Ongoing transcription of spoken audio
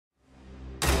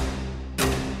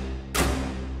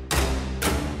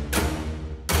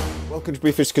Welcome to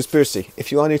Briefers Conspiracy.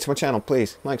 If you are new to my channel,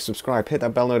 please like, subscribe, hit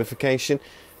that bell notification.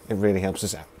 It really helps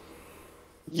us out.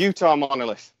 Utah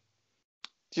Monolith.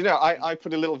 Do you know, I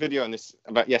put a little video on this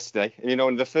about yesterday, and you know,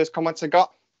 one of the first comments I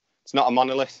got, it's not a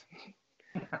monolith.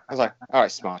 I was like, all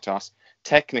right, smart ass.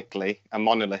 Technically, a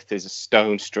monolith is a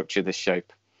stone structure this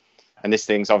shape, and this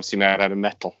thing's obviously made out of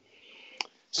metal.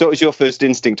 So what was your first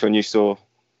instinct when you saw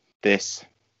this?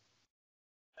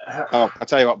 Oh, I'll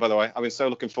tell you what, by the way, I've been so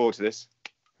looking forward to this.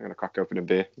 I'm going to crack open a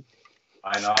beer.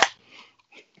 Why not?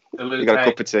 You got a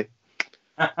cup of tea?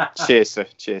 Cheers, sir.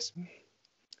 Cheers.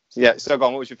 Yeah, so go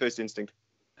on, what was your first instinct?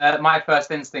 My first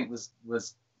instinct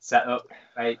was set up,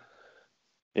 fake.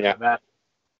 Yeah.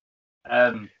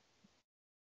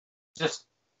 Just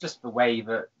the way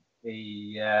that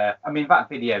that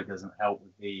video doesn't help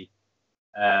with the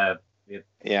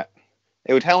Yeah.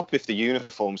 It would help if the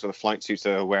uniforms or the flight suits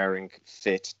they're wearing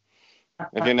fit.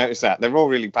 Have you noticed that? They're all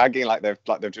really baggy, like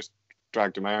they've just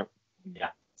dragged them out. Yeah,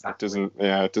 exactly.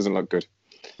 It doesn't look good.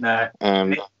 No.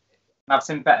 I've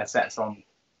seen better sets on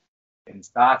in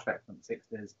Star Trek from the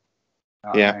 60s.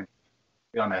 Yeah. I mean, to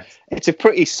be honest. It's a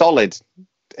pretty solid.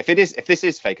 If this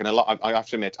is fake, and I have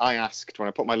to admit, I asked when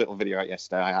I put my little video out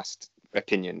yesterday, I asked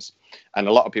opinions, and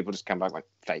a lot of people just came back and went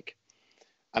fake.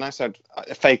 And I said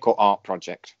a fake or art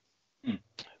project.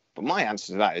 But my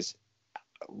answer to that is,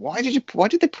 why did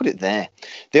they put it there?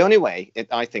 The only way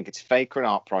I think it's fake or an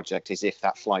art project is if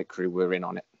that flight crew were in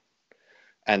on it,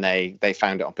 and they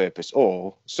found it on purpose,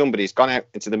 or somebody's gone out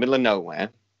into the middle of nowhere,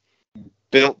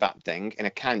 built that thing in a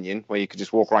canyon where you could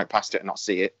just walk right past it and not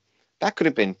see it. That could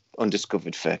have been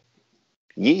undiscovered for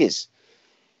years.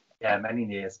 Yeah, many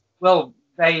years. Well,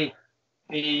 the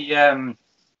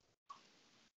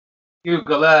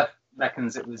Google Earth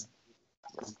reckons it was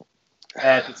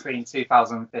between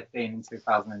 2015 and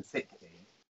 2016.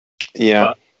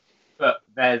 Yeah. But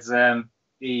there's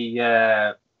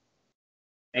the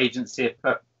Agency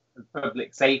of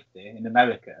Public Safety in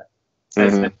America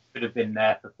says that it could have been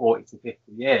there for 40 to 50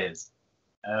 years.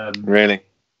 Really?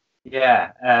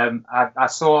 Yeah. I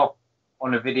saw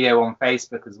on a video on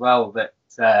Facebook as well that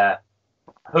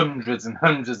hundreds and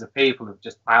hundreds of people have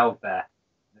just piled there.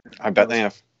 I bet they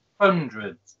have.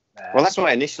 Hundreds. Well, that's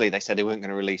why initially they said they weren't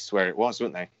going to release where it was,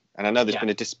 weren't they? And I know there's been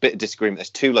a bit of disagreement. There's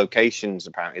two locations,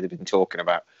 apparently, they've been talking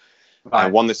about.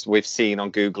 Right. One that we've seen on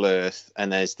Google Earth,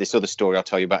 and there's this other story I'll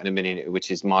tell you about in a minute,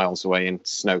 which is miles away in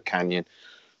Snow Canyon.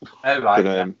 Oh,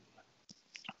 right.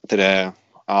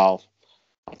 I'll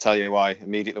tell you why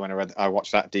immediately when I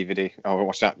watched that DVD, I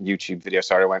watched that YouTube video,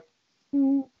 sorry, I went,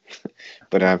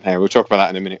 but hey, we'll talk about that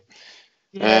in a minute.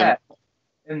 Yeah.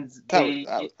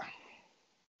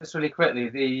 Just really quickly,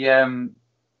 the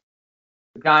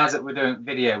guys that were doing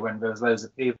video when there was loads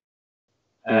of people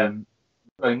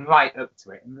going right up to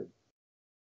it, and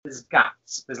there's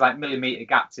gaps. There's like millimeter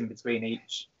gaps in between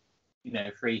each,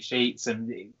 3 sheets,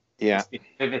 and it's been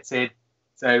pivoted,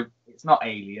 so it's not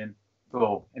alien at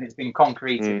all, and it's been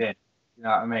concreted in. You know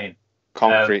what I mean?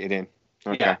 Concreted in.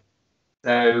 Okay. Yeah.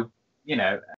 So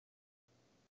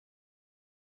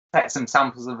take some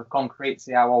samples of the concrete,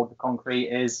 see how old the concrete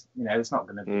is. It's not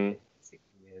going to be 60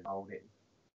 years old.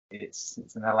 It's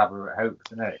an elaborate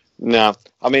hoax, isn't it? No,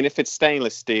 I mean, if it's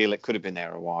stainless steel, it could have been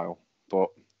there a while. But,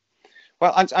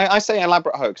 well, I say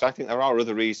elaborate hoax. I think there are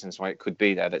other reasons why it could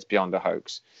be there that's beyond a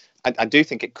hoax. I do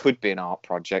think it could be an art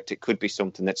project. It could be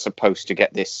something that's supposed to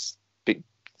get this,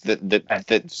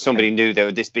 that somebody knew there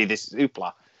would be this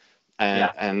hoopla.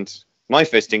 And my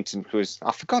first instinct was,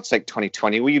 oh, for God's sake,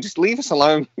 2020, will you just leave us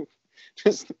alone?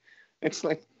 It's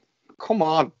like, come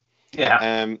on.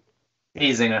 Yeah.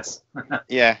 Easing us.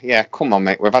 yeah, come on,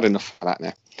 mate. We've had enough of that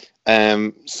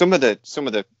now. Some of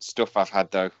the stuff I've had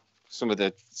though, some of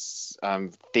the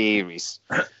theories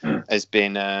has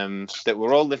been that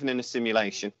we're all living in a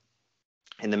simulation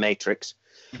in the Matrix,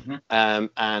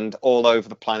 and all over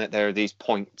the planet there are these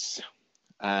points,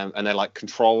 and they're like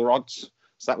control rods.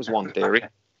 So that was one theory.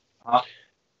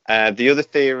 The other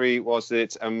theory was that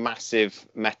it's a massive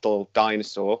metal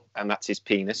dinosaur, and that's his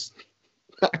penis.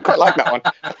 I quite like that one.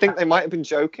 I think they might have been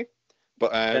joking,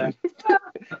 but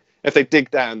if they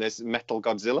dig down, there's metal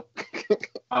Godzilla.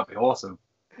 That'd be awesome.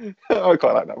 I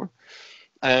quite like that one.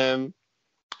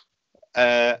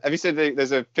 Have you seen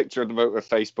there's a picture of the motor of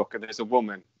Facebook, and there's a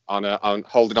woman on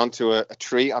holding onto a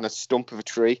tree, on a stump of a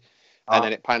tree, and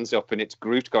then it pans up and it's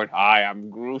Groot going, "I am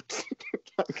Groot,"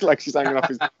 like she's hanging off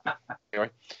his.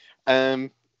 Anyway,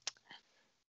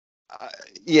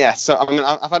 so I mean,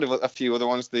 I've had a few other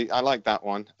ones. I like that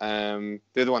one. The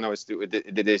other one I was there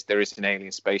is an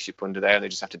alien spaceship under there. They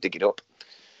just have to dig it up.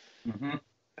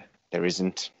 There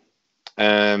isn't,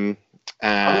 and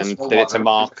that it's a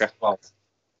marker.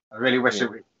 I really wish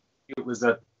it was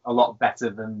a lot better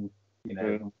than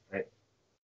than it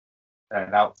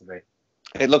turned out to be.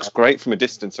 It looks great from a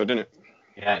distance, though, doesn't it?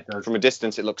 Yeah, it does. From a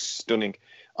distance, it looks stunning.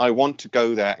 I want to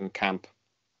go there and camp,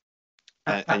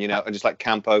 and and just like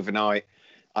camp overnight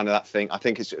under that thing. I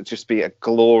think it'd just be a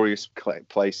glorious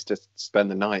place to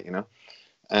spend the night,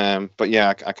 But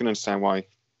yeah, I can understand why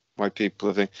people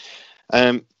are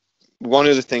thinking. One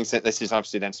of the things that this has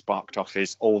obviously then sparked off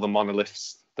is all the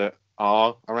monoliths that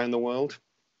are around the world.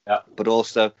 Yeah. But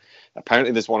also,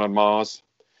 apparently, there's one on Mars.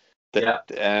 That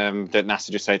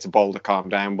NASA just say it's a boulder, calm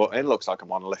down, but it looks like a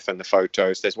monolith in the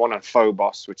photos. There's one on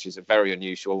Phobos, which is a very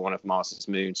unusual one of Mars's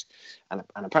moons, and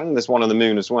apparently there's one on the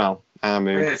moon as well. Our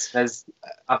moon. There's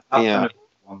I've done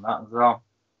on that as well.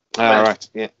 Oh, right,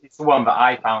 yeah. It's the one that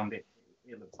I found. It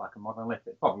looks like a monolith.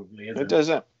 It probably isn't. It does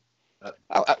it.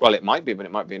 Well, it might be, but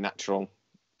it might be a natural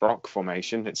rock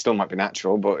formation. It still might be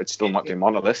natural, but it still might be a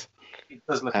monolith. It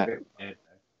does look a bit weird,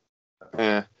 though.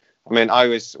 Yeah. I mean,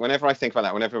 whenever I think about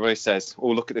that, when everybody says, "Oh,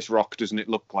 look at this rock, doesn't it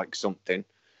look like something?"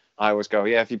 I always go,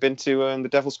 "Yeah, have you been to the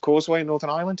Devil's Causeway in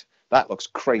Northern Ireland? That looks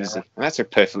crazy, and that's a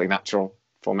perfectly natural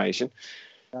formation."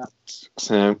 Yeah.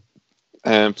 So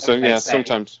yeah,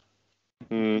 sometimes.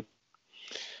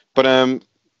 But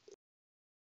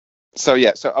so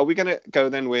yeah, so are we going to go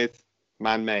then with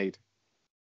man-made?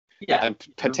 Yeah, and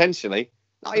potentially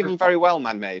not even very well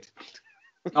man-made.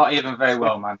 Not even very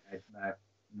well man-made.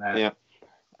 No. Yeah.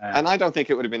 And I don't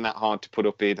think it would have been that hard to put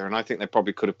up either. And I think they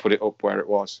probably could have put it up where it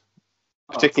was,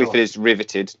 particularly if it is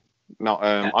riveted. Not,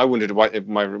 I wondered why it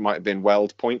might have been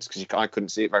weld points because I couldn't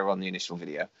see it very well in the initial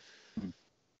video.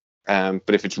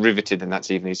 But if it's riveted, then that's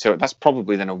even easier. So that's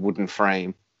probably then a wooden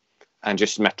frame and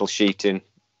just metal sheeting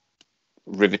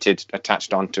riveted,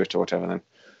 attached onto it or whatever. Then.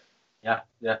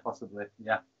 Yeah, possibly.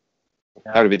 Yeah.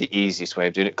 That would be the easiest way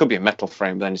of doing it. It could be a metal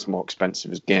frame, but then it's more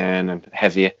expensive again and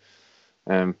heavier.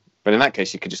 But in that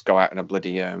case, you could just go out in a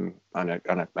bloody on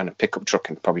a pickup truck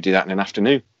and probably do that in an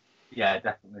afternoon. Yeah,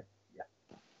 definitely.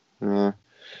 Yeah.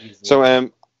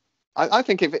 So I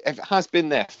think if it has been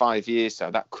there 5 years,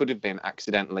 so that could have been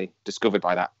accidentally discovered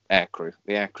by that aircrew.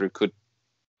 The aircrew could,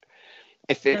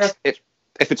 if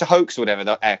it's a hoax or whatever,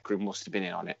 the aircrew must have been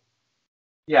in on it.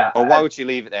 Yeah. Or why would you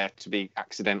leave it there to be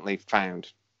accidentally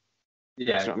found?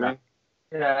 Yeah. You know what I mean?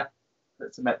 Yeah.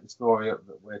 To make the story up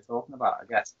that we're talking about, I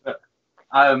guess. But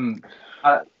I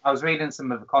was reading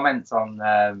some of the comments on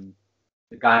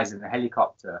the guys in the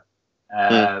helicopter,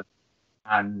 and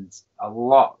a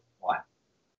lot, like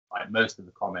most of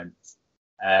the comments,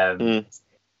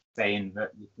 saying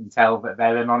that you can tell that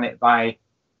they're in on it by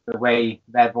the way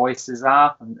their voices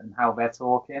are and how they're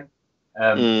talking.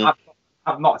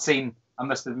 I've not seen. I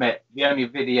must admit, the only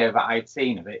video that I've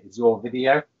seen of it is your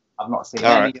video. I've not seen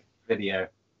any video,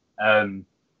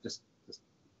 just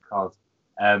because.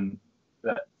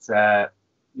 But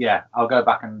yeah, I'll go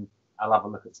back and I'll have a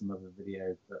look at some other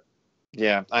videos. But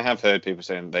yeah, I have heard people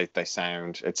saying it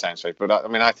sounds fake, but I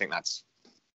mean, I think that's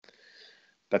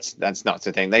not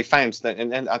the thing. They found that,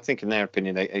 and I think in their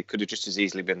opinion, it could have just as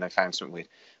easily been they found something weird.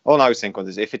 All I was thinking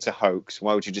was, if it's a hoax,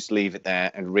 why would you just leave it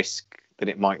there and risk that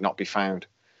it might not be found?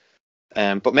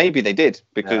 But maybe they did,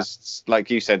 because,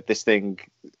 like you said, this thing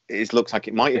looks like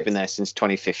it might have been there since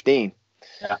 2015.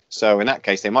 Yeah. So in that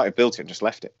case, they might have built it and just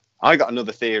left it. I got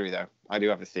another theory, though. I do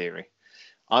have a theory.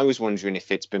 I was wondering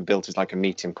if it's been built as like a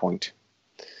meeting point.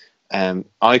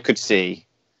 I could see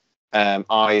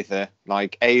either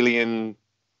like alien,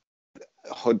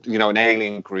 an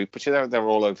alien group, which they're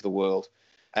all over the world,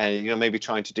 maybe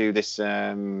trying to do this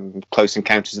Close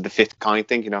Encounters of the Fifth Kind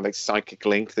thing, like psychic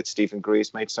link that Stephen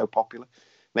Greer's made so popular.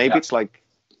 Maybe it's like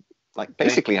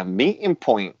basically a meeting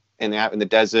point out in the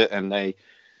desert, and they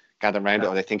gather around it,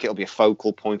 or they think it'll be a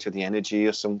focal point of the energy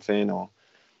or something, or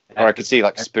I could see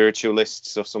like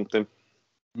spiritualists or something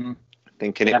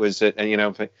thinking it was,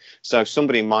 so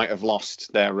somebody might have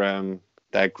lost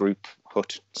their group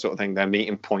hut sort of thing, their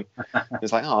meeting point.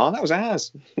 It's like, oh, that was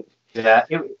ours. Yeah,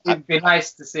 it'd be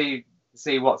nice to see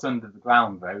what's under the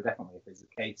ground, though. Definitely, if there's a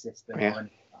cave system or anything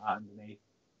like that underneath,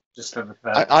 just for the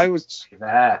purpose. I was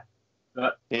there,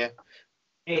 but it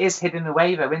is hidden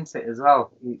away, though, isn't it? As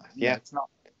well, it's not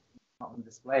on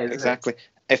display. Exactly.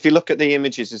 If you look at the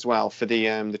images as well for the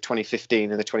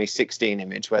 2015 and the 2016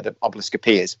 image where the obelisk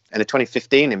appears, and the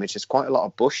 2015 image, there's quite a lot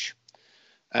of bush,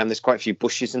 and there's quite a few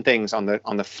bushes and things on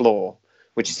the floor,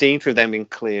 which seem to have then been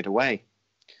cleared away.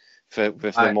 For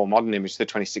the more modern image, the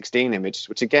 2016 image,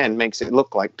 which again makes it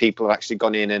look like people have actually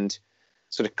gone in and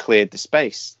sort of cleared the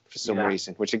space for some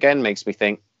reason, which again makes me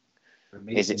think,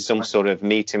 is it some sort of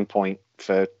meeting point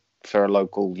for a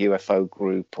local UFO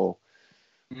group? Or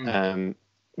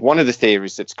one of the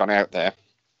theories that's gone out there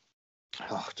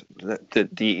oh,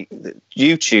 the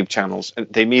YouTube channels,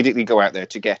 they immediately go out there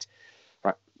to get,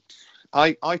 right.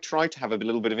 I try to have a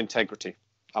little bit of integrity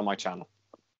on my channel.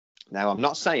 Now, I'm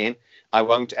not saying I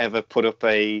won't ever put up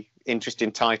a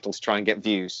interesting title to try and get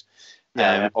views,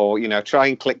 or try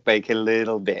and clickbait a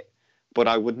little bit, but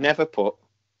I would never put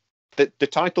the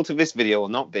title to this video will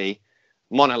not be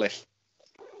Monolith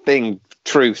thing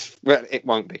truth. Well, it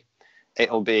won't be.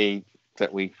 It'll be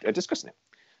that we are discussing it.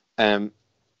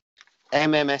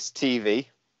 MMS TV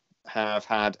have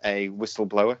had a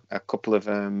whistleblower, a couple of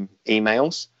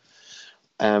emails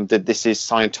that this is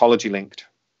Scientology linked.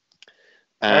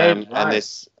 And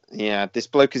this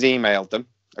bloke has emailed them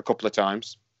a couple of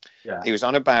times. Yeah. He was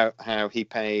on about how he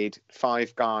paid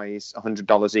 5 guys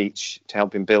 $100 each to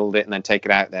help him build it and then take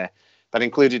it out there. That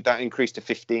increased to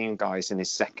 15 guys in his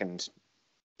second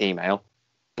email.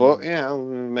 But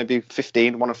maybe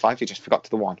 15, 1 of 5. He just forgot to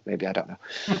the 1. Maybe, I don't know.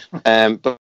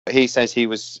 But he says it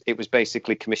was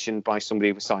basically commissioned by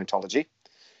somebody with Scientology.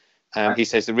 He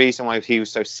says the reason why he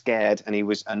was so scared and he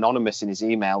was anonymous in his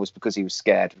email was because he was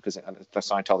scared, because the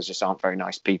Scientologists aren't very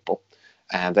nice people.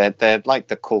 And they're like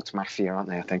the cult mafia, aren't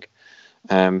they, I think?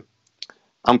 I'm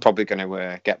probably going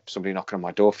to get somebody knocking on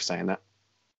my door for saying that.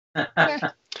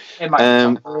 It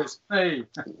might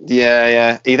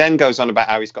yeah. He then goes on about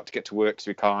how he's got to get to work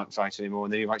so he can't write anymore.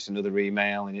 And then he writes another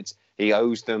email and he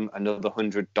owes them another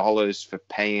 $100 for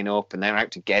paying up and they're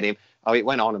out to get him. Oh, it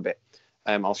went on a bit.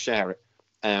 I'll share it.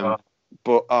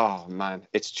 But oh man,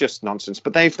 it's just nonsense.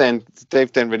 But they've then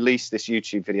released this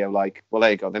YouTube video like, well,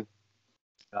 there you go then.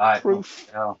 Right. Proof.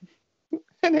 Yeah.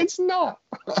 And it's not.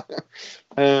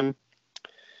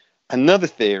 Another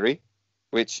theory,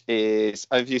 which is,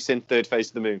 have you seen Third Phase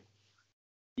of the Moon?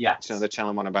 Yeah. It's another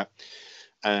channel I'm on about.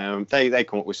 They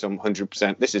come up with some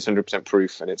 100%. This is 100%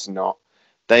 proof, and it's not.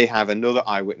 They have another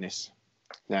eyewitness.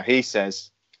 Now he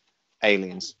says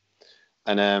aliens,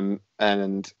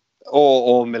 and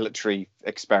or military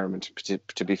experiment.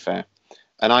 To be fair,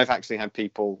 and I've actually had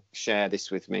people share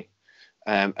this with me.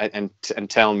 And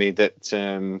tell me that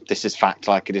this is fact,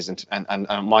 like it isn't. And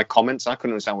my comments, I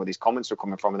couldn't understand where these comments were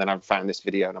coming from. And then I found this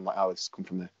video, and I'm like, oh, this has come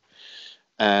from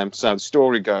there. So the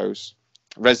story goes: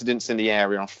 residents in the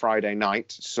area on Friday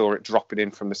night saw it dropping in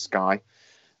from the sky.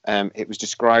 It was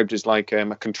described as like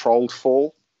a controlled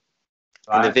fall.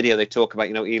 Right. In the video, they talk about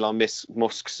Elon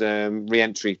Musk's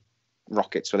re-entry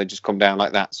rockets, where they just come down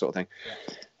like that sort of thing.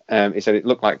 Yeah. He said it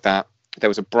looked like that. There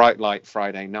was a bright light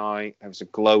Friday night. There was a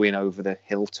glowing over the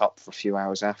hilltop for a few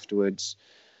hours afterwards.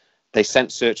 They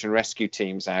sent search and rescue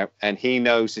teams out, and he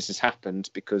knows this has happened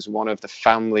because one of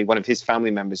his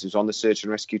family members was on the search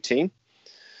and rescue team,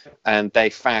 and they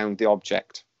found the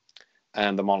object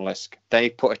and the monolith. They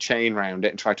put a chain around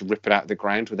it and tried to rip it out of the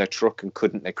ground with their truck and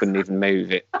couldn't. They couldn't even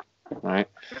move it. Right?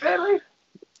 Really?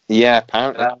 Yeah,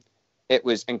 apparently. It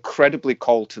was incredibly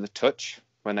cold to the touch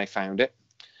when they found it.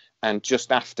 And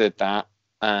just after that,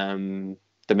 the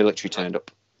military turned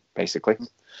up, basically.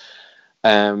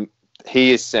 He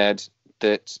has said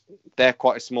that they're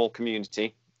quite a small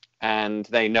community, and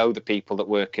they know the people that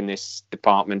work in this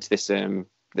department.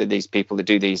 These people that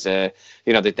do these, the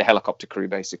helicopter crew,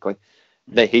 basically.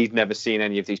 He'd never seen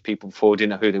any of these people before,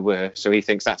 didn't know who they were, so he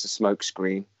thinks that's a smoke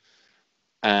screen,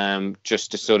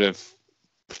 just to sort of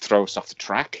throw us off the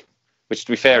track. Which,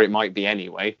 to be fair, it might be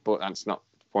anyway, but that's not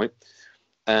the point.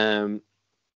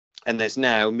 And there's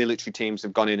now military teams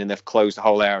have gone in and they've closed the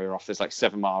whole area off. There's like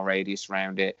 7-mile radius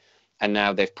around it, and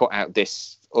now they've put out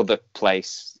this other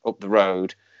place up the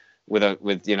road with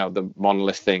the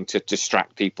monolith thing to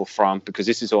distract people from, because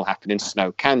this is all happening in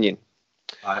Snow Canyon,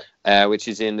 right. Which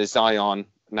is in the Zion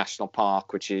National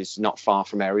Park, which is not far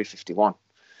from Area 51.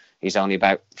 He's only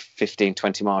about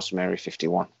 15-20 miles from Area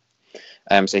 51.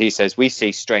 So he says we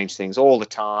see strange things all the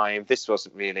time. This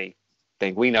wasn't really.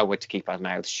 We know where to keep our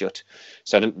mouths shut.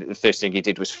 So the first thing he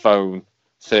did was phone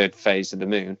Third Phase of the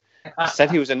Moon. He said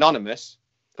he was anonymous,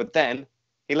 but then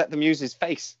he let them use his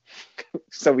face.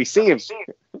 So we see him.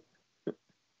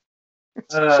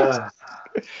 But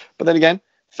then again,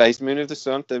 Phase Moon of the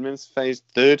Sun,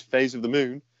 Third Phase of the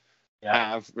Moon,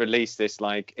 have released this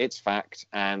like it's fact,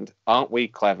 and aren't we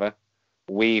clever?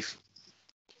 We've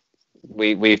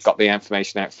got the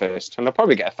information out first, and they'll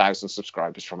probably get 1,000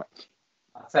 subscribers from it.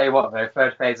 I'll tell you what, though,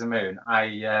 Third Phase of Moon,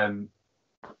 they're an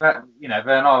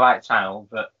alright channel,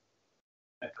 but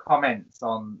the comments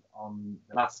on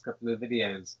the last couple of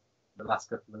videos, the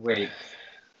last couple of weeks,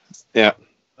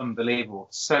 unbelievable.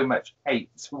 So much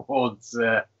hate towards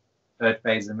Third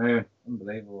Phase of Moon,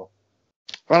 unbelievable.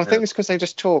 Well, I think it's because they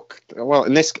just talk. Well,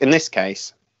 in this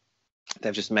case,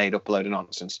 they've just made up a load of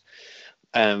nonsense.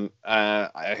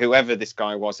 whoever this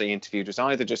guy was they interviewed was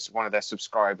either just one of their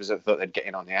subscribers that thought they'd get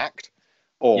in on the act,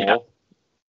 or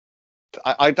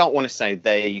I don't want to say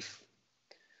they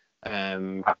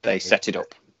set it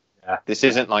up. Yeah. This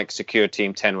isn't like Secure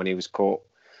Team 10 when he was caught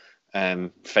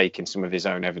faking some of his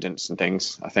own evidence and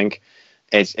things. I think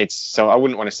it's so I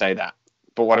wouldn't want to say that,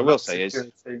 but what I will say is,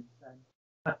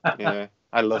 yeah,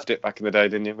 I loved it back in the day,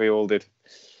 didn't you? We all did.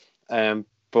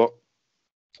 But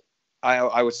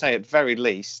I would say at very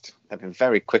least they've been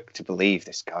very quick to believe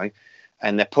this guy,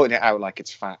 and they're putting it out like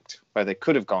it's fact, where they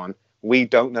could have gone, we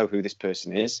don't know who this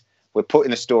person is, we're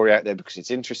putting a story out there because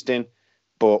it's interesting,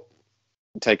 but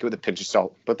take it with a pinch of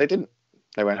salt. But they didn't.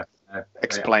 They went,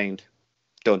 explained,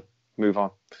 done, move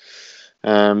on.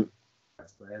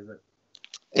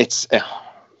 It's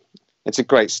a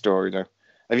great story though.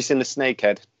 Have you seen the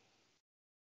snakehead?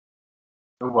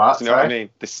 The what? Do you know what I mean?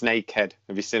 The snakehead.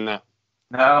 Have you seen that?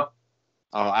 No.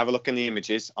 I'll have a look in the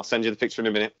images. I'll send you the picture in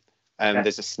a minute.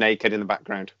 There's a snakehead in the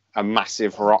background. A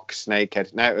massive rock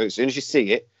snakehead. Now, as soon as you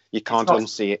see it, you can't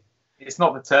unsee it. It's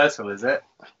not the turtle, is it?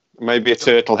 Maybe a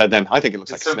turtle head then. I think it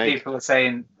looks like a snake. Some people are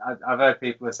saying, I've heard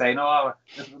people are saying, oh,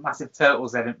 there's a massive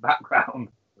turtle's head in the background.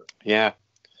 Yeah,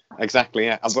 exactly,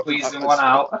 yeah. Squeezing one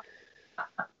out.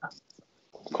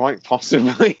 Quite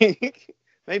possibly.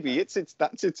 Maybe it's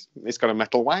got a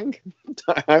metal wang.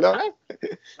 I don't know.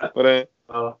 But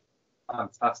oh,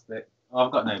 fantastic. Oh,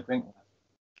 I've got no drink left.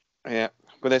 Yeah,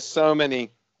 but there's so many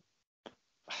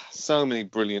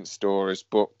brilliant stories.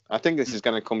 But I think this is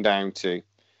going to come down to,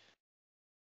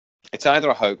 it's either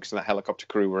a hoax and the helicopter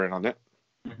crew were in on it,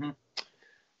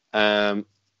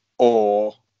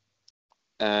 or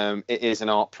it is an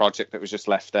art project that was just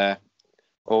left there.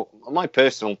 Well, my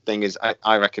personal thing is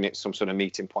I reckon it's some sort of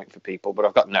meeting point for people, but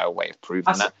I've got no way of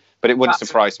proving that. But it wouldn't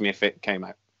surprise me if it came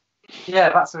out. Yeah,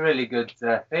 that's a really good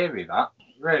theory, that.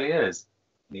 It really is.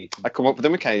 I come up with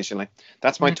them occasionally.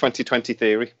 That's my 2020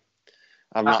 theory.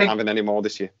 I'm not having any more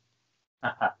this year.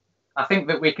 I think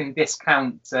that we can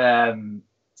discount the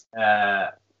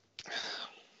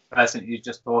person you're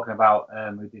just talking about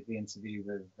who did the interview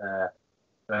with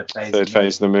Third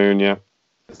Phase of the Moon, yeah.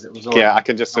 Yeah, I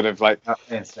can just sort of like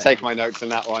take my notes on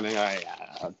that one and go,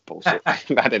 yeah, bullshit. That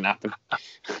didn't happen.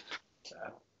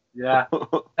 Yeah.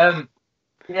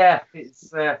 Yeah,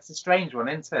 it's a strange one,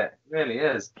 isn't it? It really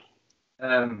is.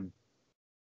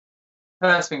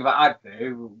 First thing that I'd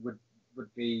do would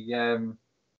be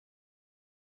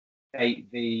date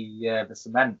the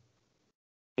cement.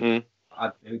 I'd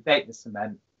date the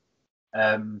cement.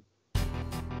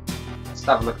 Just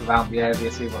have a look around the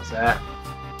area, see what's there.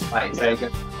 Like you say, go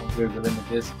on Google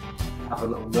Images, have a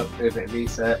little look, do a bit of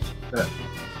research. But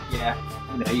yeah,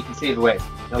 you can see the way it's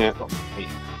built.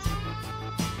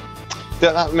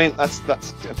 I mean, that's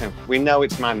we know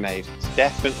it's man-made. It's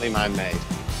definitely man-made.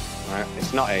 Right?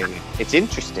 It's not alien. It's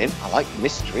interesting. I like the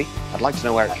mystery. I'd like to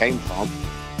know where it came from,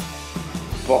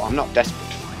 but I'm not desperate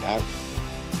to find out.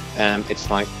 It's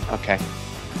like, okay,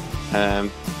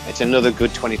 it's another good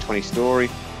 2020 story,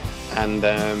 and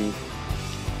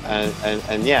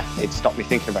yeah, it stopped me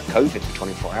thinking about COVID for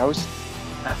 24 hours.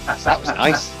 So that was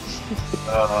nice.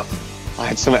 I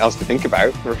had something else to think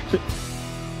about.